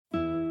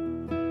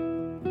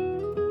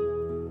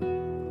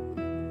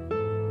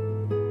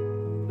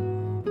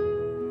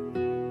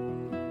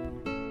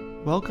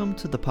Welcome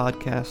to the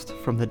podcast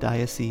from the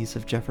Diocese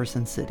of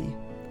Jefferson City.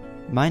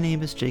 My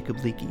name is Jacob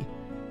Leakey.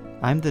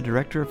 I'm the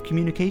Director of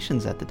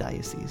Communications at the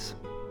Diocese.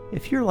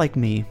 If you're like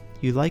me,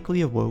 you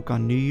likely awoke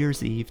on New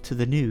Year's Eve to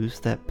the news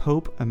that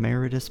Pope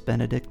Emeritus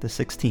Benedict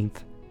XVI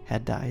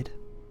had died.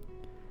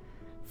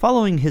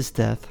 Following his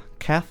death,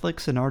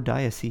 Catholics in our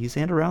diocese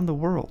and around the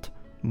world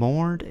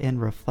mourned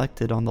and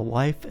reflected on the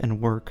life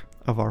and work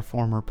of our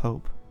former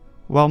Pope.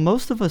 While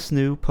most of us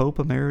knew Pope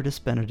Emeritus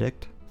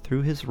Benedict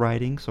through his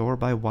writings or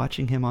by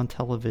watching him on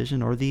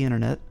television or the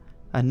internet,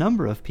 a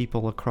number of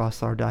people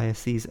across our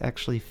diocese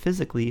actually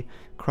physically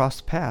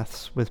crossed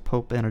paths with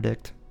Pope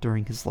Benedict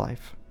during his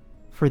life.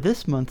 For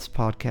this month's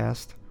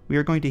podcast, we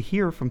are going to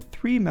hear from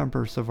 3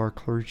 members of our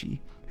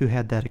clergy who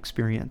had that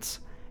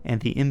experience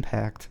and the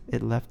impact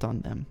it left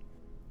on them.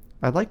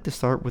 I'd like to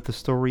start with a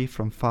story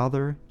from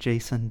Father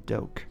Jason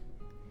Doak.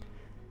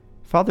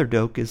 Father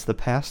Doak is the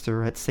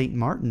pastor at St.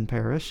 Martin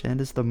Parish and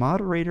is the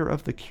moderator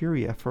of the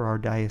Curia for our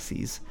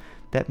diocese.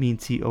 That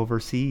means he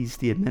oversees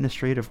the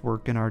administrative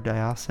work in our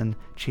diocesan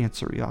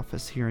chancery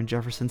office here in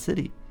Jefferson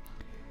City.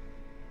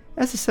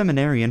 As a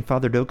seminarian,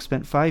 Father Doak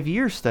spent 5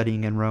 years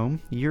studying in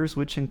Rome, years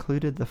which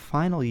included the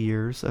final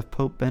years of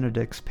Pope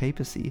Benedict's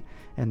papacy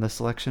and the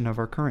selection of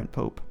our current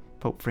Pope,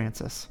 Pope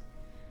Francis.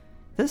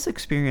 This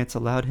experience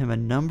allowed him a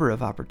number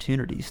of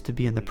opportunities to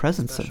be in the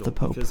presence of the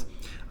Pope. Because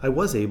I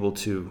was able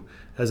to,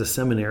 as a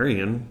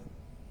seminarian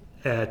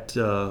at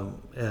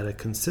a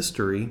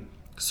consistory,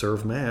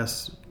 serve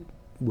Mass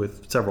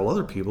with several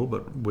other people,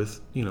 but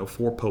with,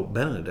 for Pope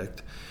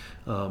Benedict.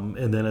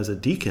 And then as a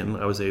deacon,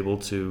 I was able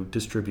to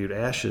distribute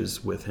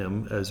ashes with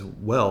him as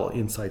well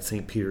inside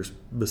St. Peter's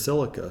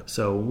Basilica.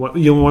 So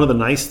one of the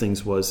nice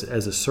things was,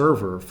 as a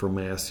server for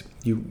Mass,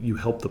 you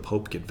help the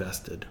Pope get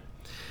vested.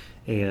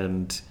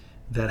 And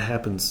that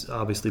happens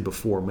obviously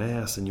before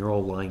Mass, and you're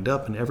all lined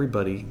up, and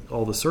everybody,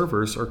 all the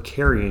servers, are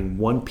carrying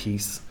one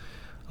piece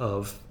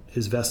of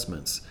his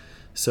vestments.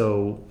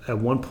 So at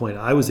one point,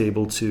 I was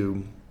able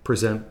to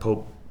present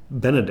Pope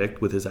Benedict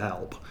with his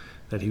alb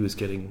that he was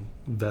getting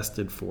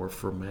vested for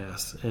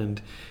Mass,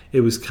 and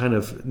it was kind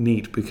of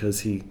neat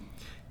because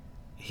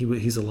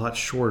he's a lot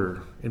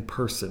shorter in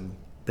person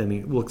than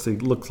he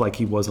looks like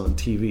he was on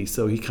TV.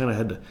 So he kind of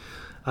had to.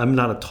 I'm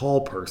not a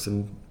tall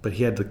person, but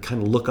he had to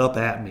kind of look up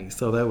at me.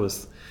 So that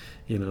was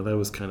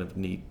kind of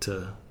neat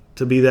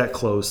to be that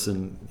close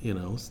and,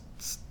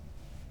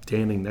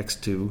 standing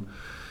next to,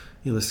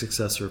 the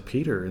successor of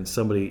Peter, and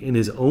somebody in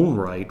his own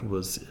right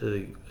was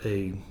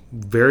a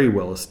very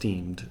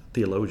well-esteemed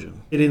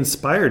theologian. It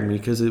inspired me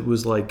because it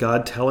was like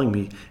God telling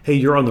me, hey,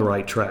 you're on the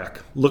right track.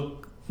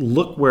 Look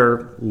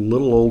where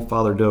little old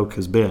Father Doak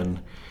has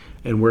been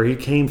and where he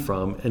came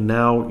from, and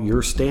now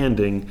you're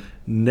standing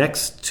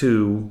next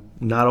to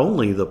not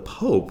only the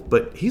Pope,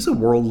 but he's a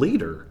world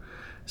leader,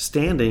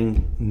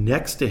 standing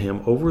next to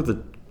him over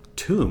the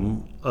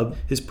tomb of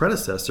his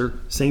predecessor,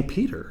 St.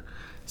 Peter.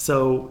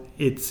 So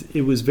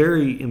it was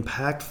very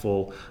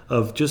impactful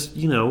of just,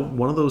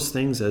 one of those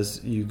things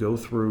as you go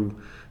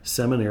through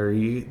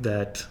seminary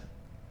that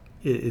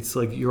it's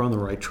like you're on the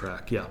right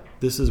track. Yeah,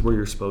 this is where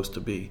you're supposed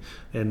to be.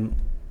 And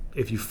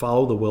if you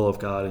follow the will of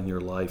God in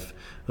your life,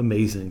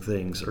 amazing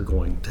things are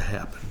going to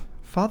happen.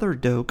 Father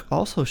Doak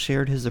also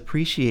shared his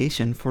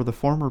appreciation for the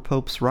former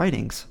Pope's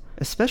writings,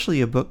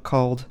 especially a book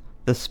called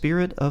The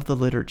Spirit of the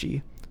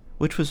Liturgy,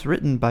 which was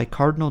written by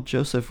Cardinal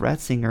Joseph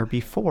Ratzinger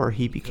before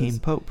he became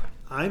Pope.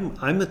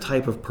 I'm the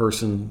type of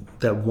person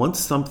that once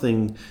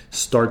something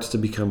starts to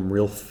become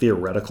real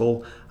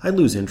theoretical, I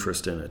lose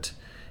interest in it.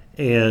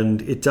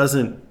 And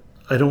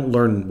I don't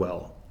learn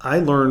well. I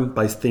learn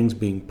by things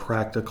being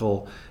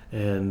practical,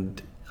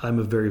 and I'm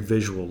a very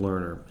visual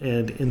learner.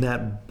 And in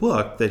that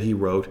book that he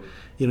wrote,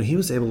 he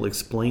was able to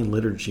explain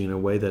liturgy in a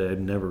way that I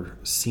had never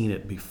seen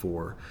it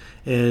before.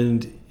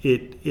 And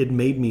it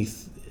made me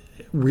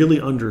really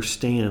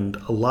understand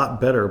a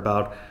lot better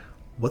about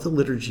what the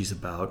liturgy is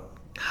about,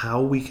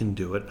 how we can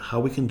do it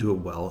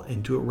well,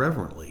 and do it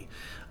reverently.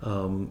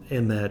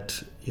 And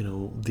that,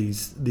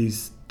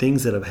 these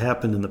things that have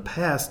happened in the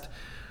past,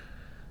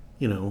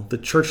 the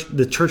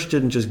church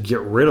didn't just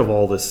get rid of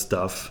all this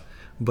stuff,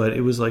 but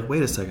it was like,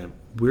 wait a second,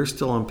 we're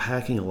still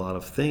unpacking a lot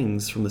of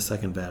things from the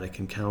Second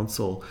Vatican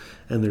Council,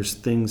 and there's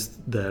things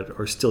that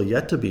are still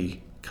yet to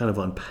be kind of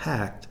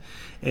unpacked,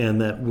 and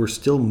that we're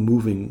still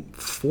moving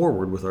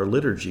forward with our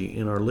liturgy.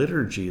 And our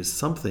liturgy is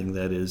something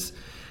that is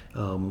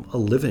a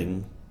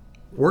living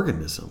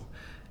organism,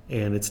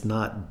 and it's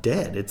not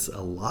dead, it's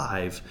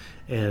alive,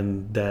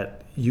 and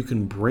that you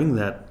can bring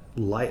that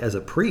life. As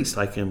a priest,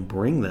 I can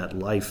bring that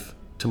life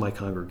to my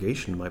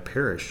congregation, my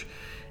parish,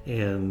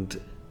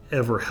 and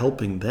ever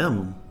helping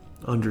them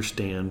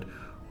understand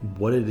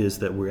what it is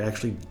that we're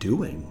actually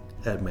doing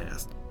at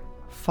Mass.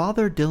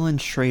 Father Dylan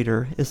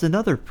Schrader is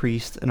another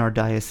priest in our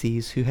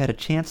diocese who had a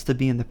chance to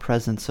be in the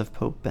presence of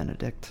Pope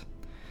Benedict.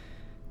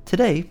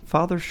 Today,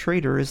 Father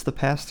Schrader is the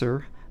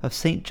pastor of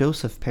St.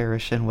 Joseph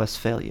Parish in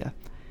Westphalia.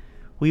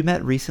 We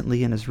met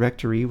recently in his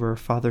rectory where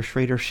Father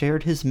Schrader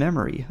shared his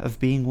memory of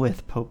being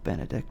with Pope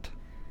Benedict.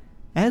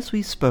 As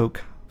we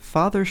spoke,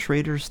 Father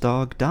Schrader's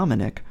dog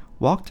Dominic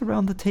walked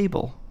around the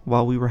table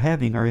while we were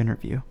having our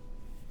interview.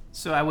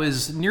 So I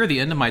was near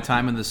the end of my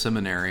time in the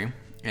seminary,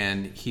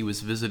 and he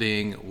was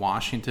visiting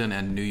Washington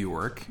and New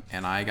York,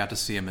 and I got to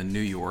see him in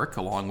New York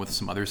along with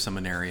some other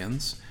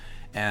seminarians.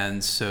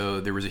 And so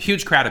there was a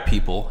huge crowd of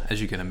people,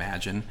 as you can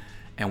imagine,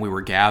 and we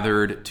were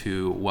gathered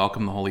to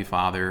welcome the Holy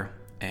Father,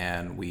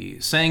 and we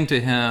sang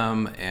to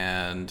him,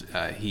 and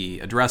he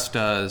addressed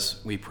us.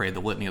 We prayed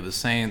the Litany of the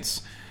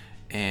Saints,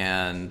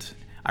 and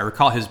I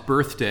recall his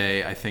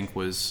birthday, I think,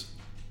 was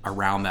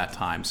around that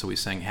time, so we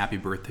sang happy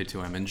birthday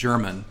to him in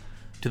German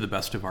to the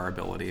best of our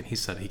ability, and he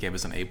said he gave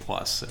us an A+,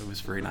 so it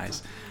was very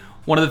nice.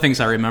 One of the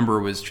things I remember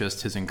was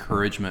just his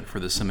encouragement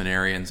for the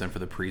seminarians and for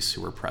the priests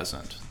who were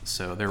present.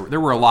 So there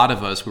were a lot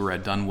of us. We were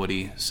at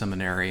Dunwoody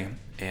Seminary,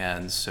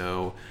 and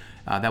so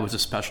that was a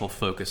special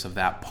focus of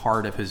that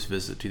part of his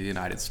visit to the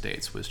United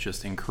States, was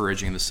just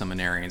encouraging the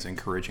seminarians,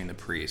 encouraging the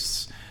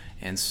priests.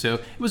 And so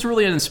it was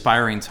really an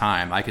inspiring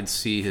time. I could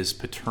see his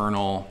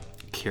paternal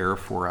care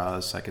for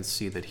us. I could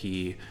see that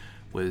he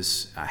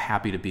was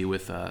happy to be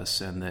with us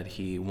and that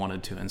he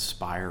wanted to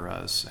inspire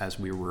us as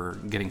we were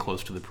getting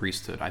close to the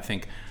priesthood. I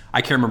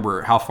can't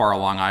remember how far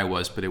along I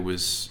was, but it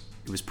was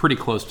pretty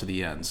close to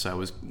the end. So I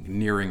was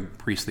nearing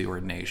priestly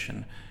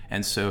ordination.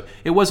 And so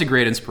it was a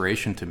great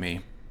inspiration to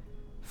me.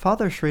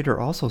 Father Schrader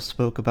also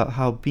spoke about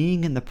how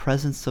being in the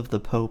presence of the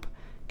Pope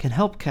can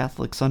help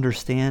Catholics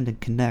understand and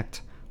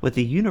connect with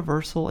the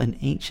universal and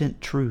ancient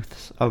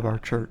truths of our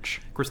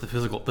church. Of course,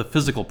 the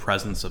physical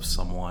presence of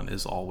someone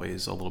is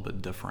always a little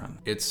bit different.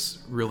 It's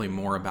really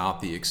more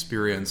about the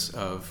experience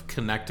of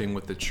connecting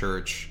with the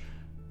Church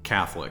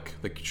Catholic,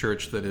 the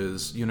Church that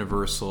is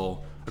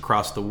universal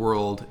across the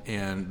world,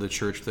 and the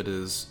Church that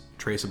is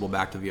traceable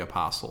back to the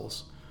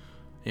apostles.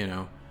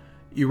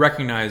 You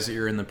recognize that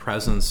you're in the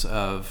presence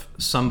of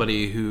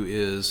somebody who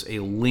is a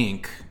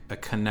link, a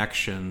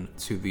connection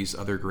to these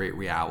other great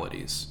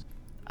realities.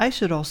 I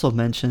should also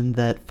mention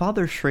that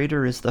Father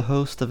Schrader is the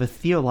host of a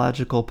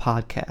theological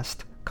podcast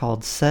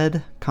called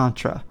Sed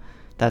Contra.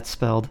 That's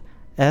spelled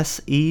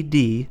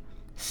Sedcontra.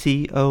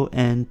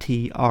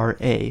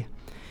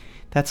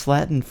 That's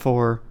Latin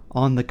for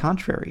on the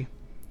contrary.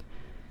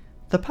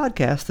 The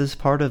podcast is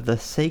part of the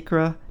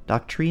Sacra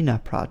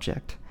Doctrina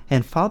project,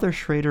 and Father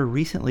Schrader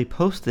recently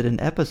posted an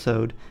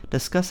episode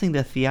discussing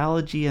the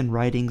theology and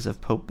writings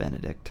of Pope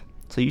Benedict,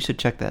 so you should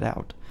check that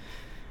out.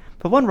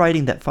 But one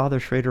writing that Father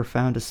Schrader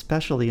found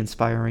especially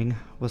inspiring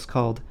was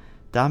called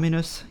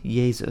Dominus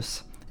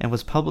Jesus, and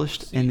was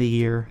published in the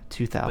year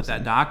 2000. But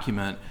that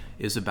document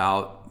is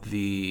about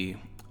the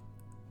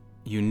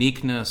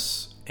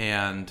uniqueness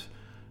and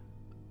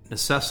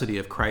necessity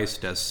of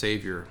Christ as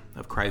Savior,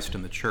 of Christ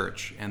in the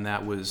Church, and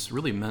that was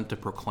really meant to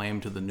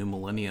proclaim to the new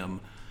millennium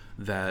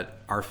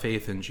that our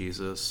faith in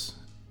Jesus,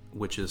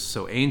 which is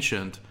so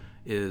ancient,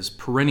 is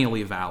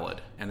perennially valid,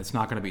 and it's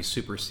not going to be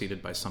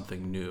superseded by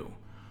something new.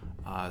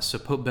 So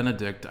Pope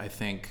Benedict, I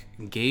think,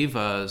 gave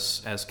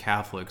us as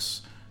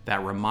Catholics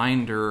that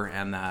reminder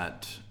and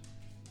that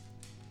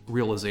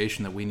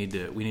realization that we need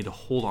to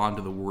hold on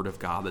to the Word of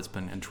God that's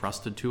been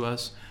entrusted to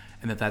us,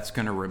 and that's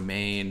going to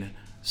remain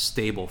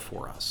stable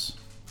for us,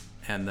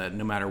 and that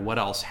no matter what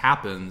else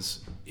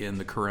happens in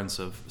the currents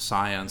of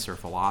science or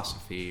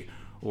philosophy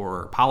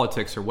or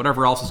politics or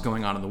whatever else is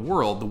going on in the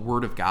world, the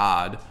Word of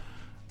God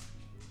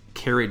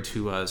carried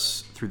to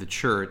us through the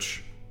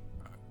Church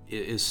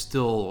is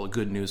still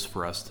good news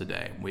for us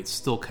today. It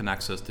still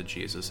connects us to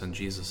Jesus, and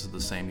Jesus is the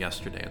same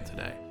yesterday and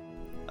today.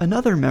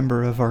 Another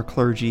member of our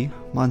clergy,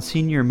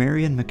 Monsignor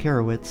Marian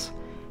Makarowitz,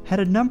 had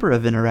a number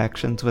of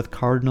interactions with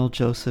Cardinal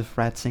Joseph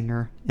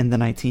Ratzinger in the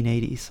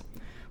 1980s,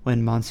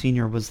 when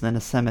Monsignor was then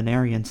a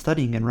seminarian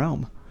studying in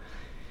Rome.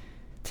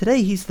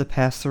 Today he's the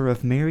pastor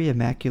of Mary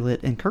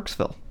Immaculate in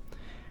Kirksville.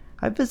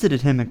 I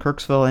visited him in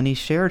Kirksville, and he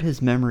shared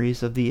his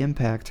memories of the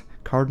impact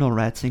Cardinal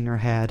Ratzinger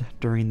had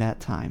during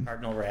that time.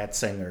 Cardinal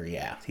Ratzinger,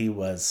 yeah, he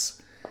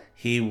was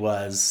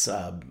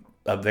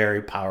a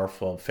very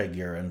powerful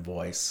figure and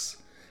voice.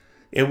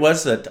 It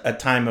was a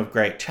time of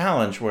great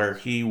challenge where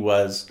he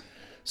was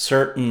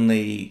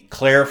certainly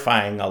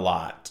clarifying a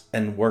lot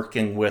and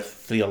working with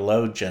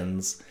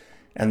theologians,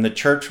 and the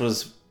Church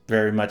was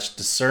very much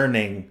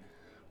discerning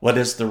what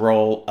is the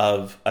role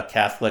of a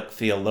Catholic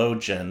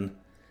theologian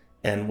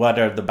and what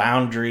are the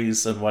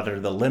boundaries and what are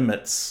the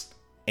limits,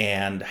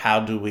 and how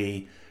do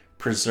we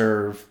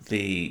preserve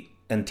the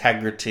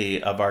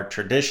integrity of our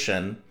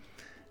tradition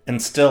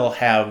and still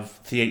have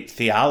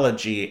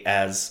theology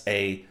as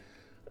a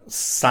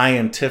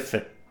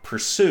scientific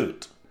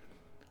pursuit.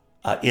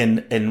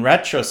 In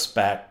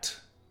retrospect,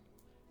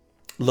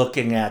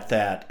 looking at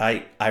that,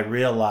 I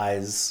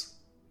realize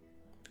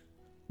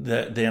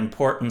the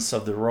importance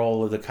of the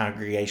role of the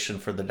Congregation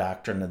for the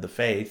Doctrine of the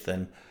Faith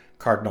and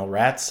Cardinal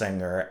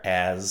Ratzinger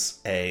as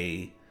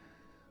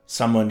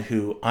someone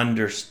who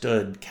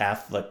understood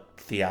Catholic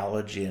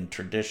theology and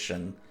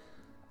tradition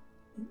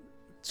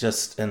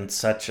just in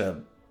such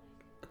a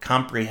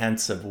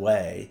comprehensive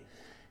way,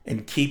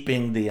 in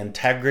keeping the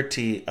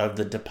integrity of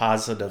the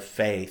deposit of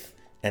faith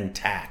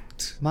intact.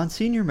 right.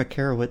 Monsignor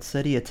Makarowitz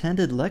said he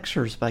attended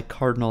lectures by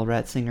Cardinal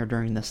Ratzinger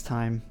during this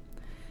time,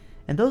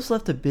 and those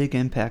left a big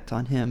impact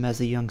on him as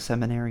a young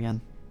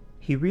seminarian.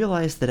 He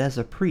realized that as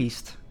a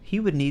priest, he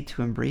would need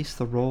to embrace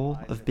the role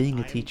of being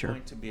a teacher. I'm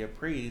going to be a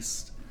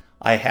priest.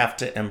 I have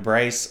to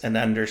embrace and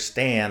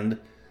understand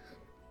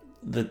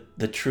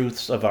the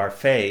truths of our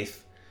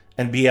faith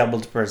and be able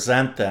to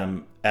present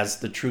them as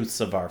the truths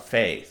of our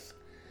faith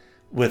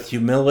with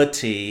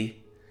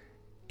humility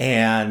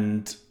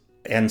and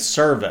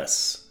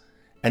service,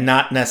 and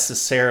not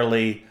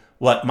necessarily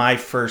what my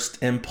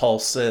first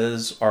impulse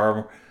is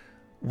or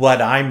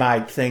what I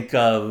might think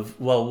of,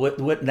 well,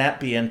 wouldn't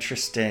that be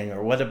interesting,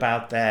 or what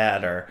about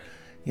that, or,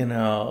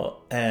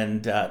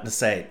 and to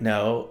say,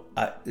 no,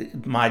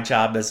 my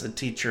job as a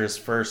teacher is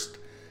first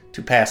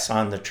to pass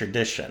on the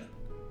tradition.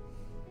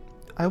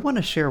 I want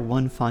to share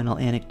one final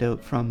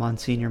anecdote from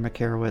Monsignor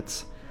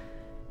Makarowitz.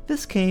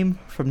 This came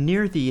from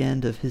near the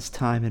end of his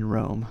time in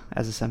Rome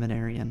as a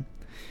seminarian.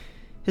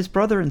 His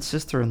brother and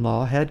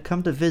sister-in-law had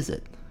come to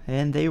visit,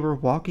 and they were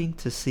walking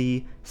to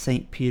see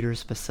St.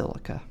 Peter's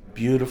Basilica.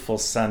 Beautiful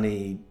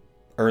sunny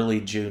early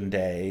June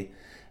day,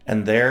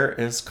 and there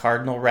is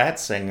Cardinal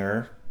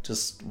Ratzinger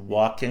just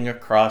walking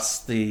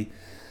across the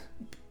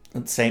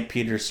St.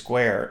 Peter's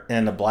Square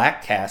in a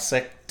black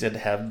cassock. Did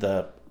have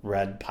the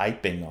red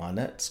piping on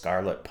it,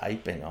 scarlet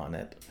piping on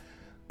it,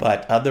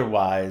 but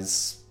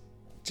otherwise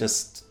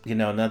just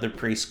another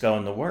priest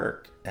going to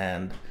work.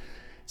 And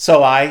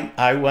so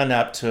I went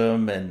up to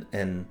him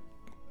and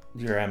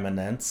Your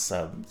Eminence,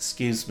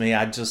 excuse me,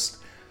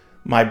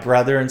 my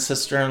brother and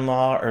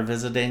sister-in-law are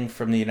visiting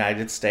from the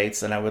United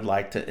States, and I would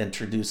like to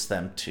introduce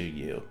them to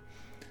you.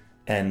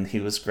 And he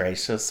was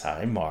gracious.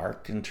 Hi,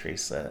 Mark and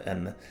Teresa.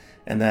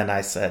 And then I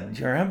said,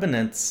 Your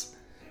Eminence,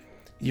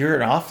 you're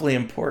an awfully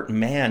important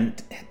man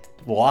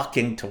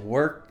walking to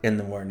work in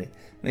the morning.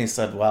 And he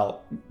said,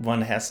 well,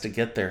 one has to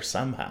get there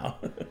somehow.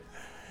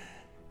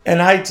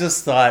 And I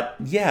just thought,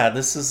 yeah,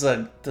 this is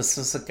a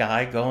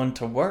guy going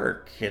to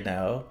work,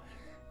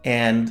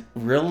 and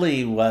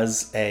really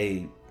was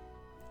it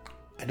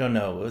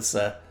was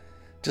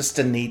just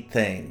a neat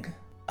thing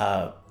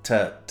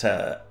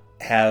to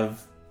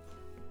have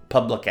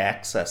public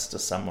access to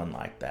someone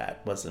like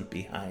that.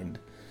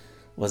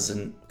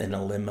 Wasn't in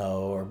a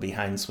limo or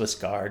behind Swiss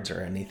guards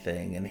or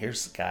anything. And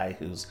here's the guy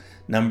who's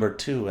number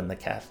 2 in the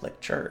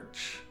Catholic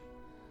Church.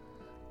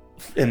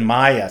 In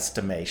my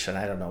estimation,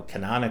 I don't know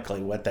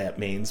canonically what that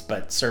means,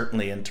 but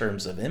certainly in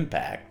terms of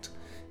impact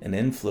and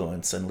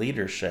influence and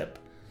leadership.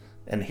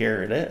 And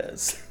here it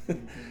is.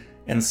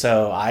 And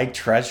so I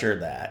treasure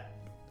that,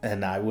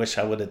 and I wish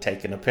I would have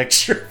taken a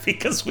picture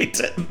because we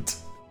didn't.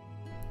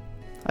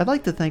 I'd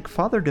like to thank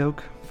Father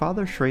Doak,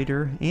 Father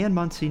Schrader, and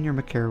Monsignor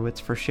Makarowitz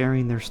for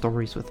sharing their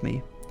stories with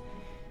me.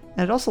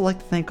 And I'd also like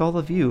to thank all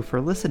of you for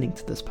listening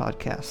to this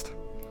podcast.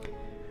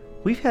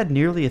 We've had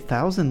nearly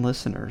 1,000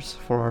 listeners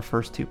for our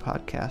first 2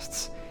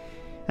 podcasts,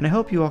 and I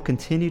hope you all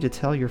continue to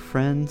tell your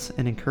friends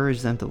and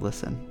encourage them to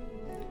listen.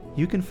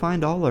 You can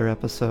find all our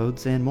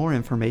episodes and more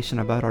information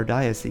about our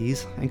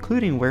diocese,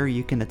 including where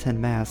you can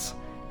attend Mass,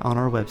 on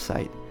our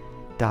website,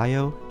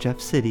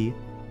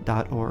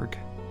 diojeffcity.org.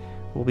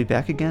 We'll be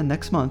back again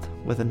next month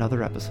with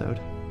another episode.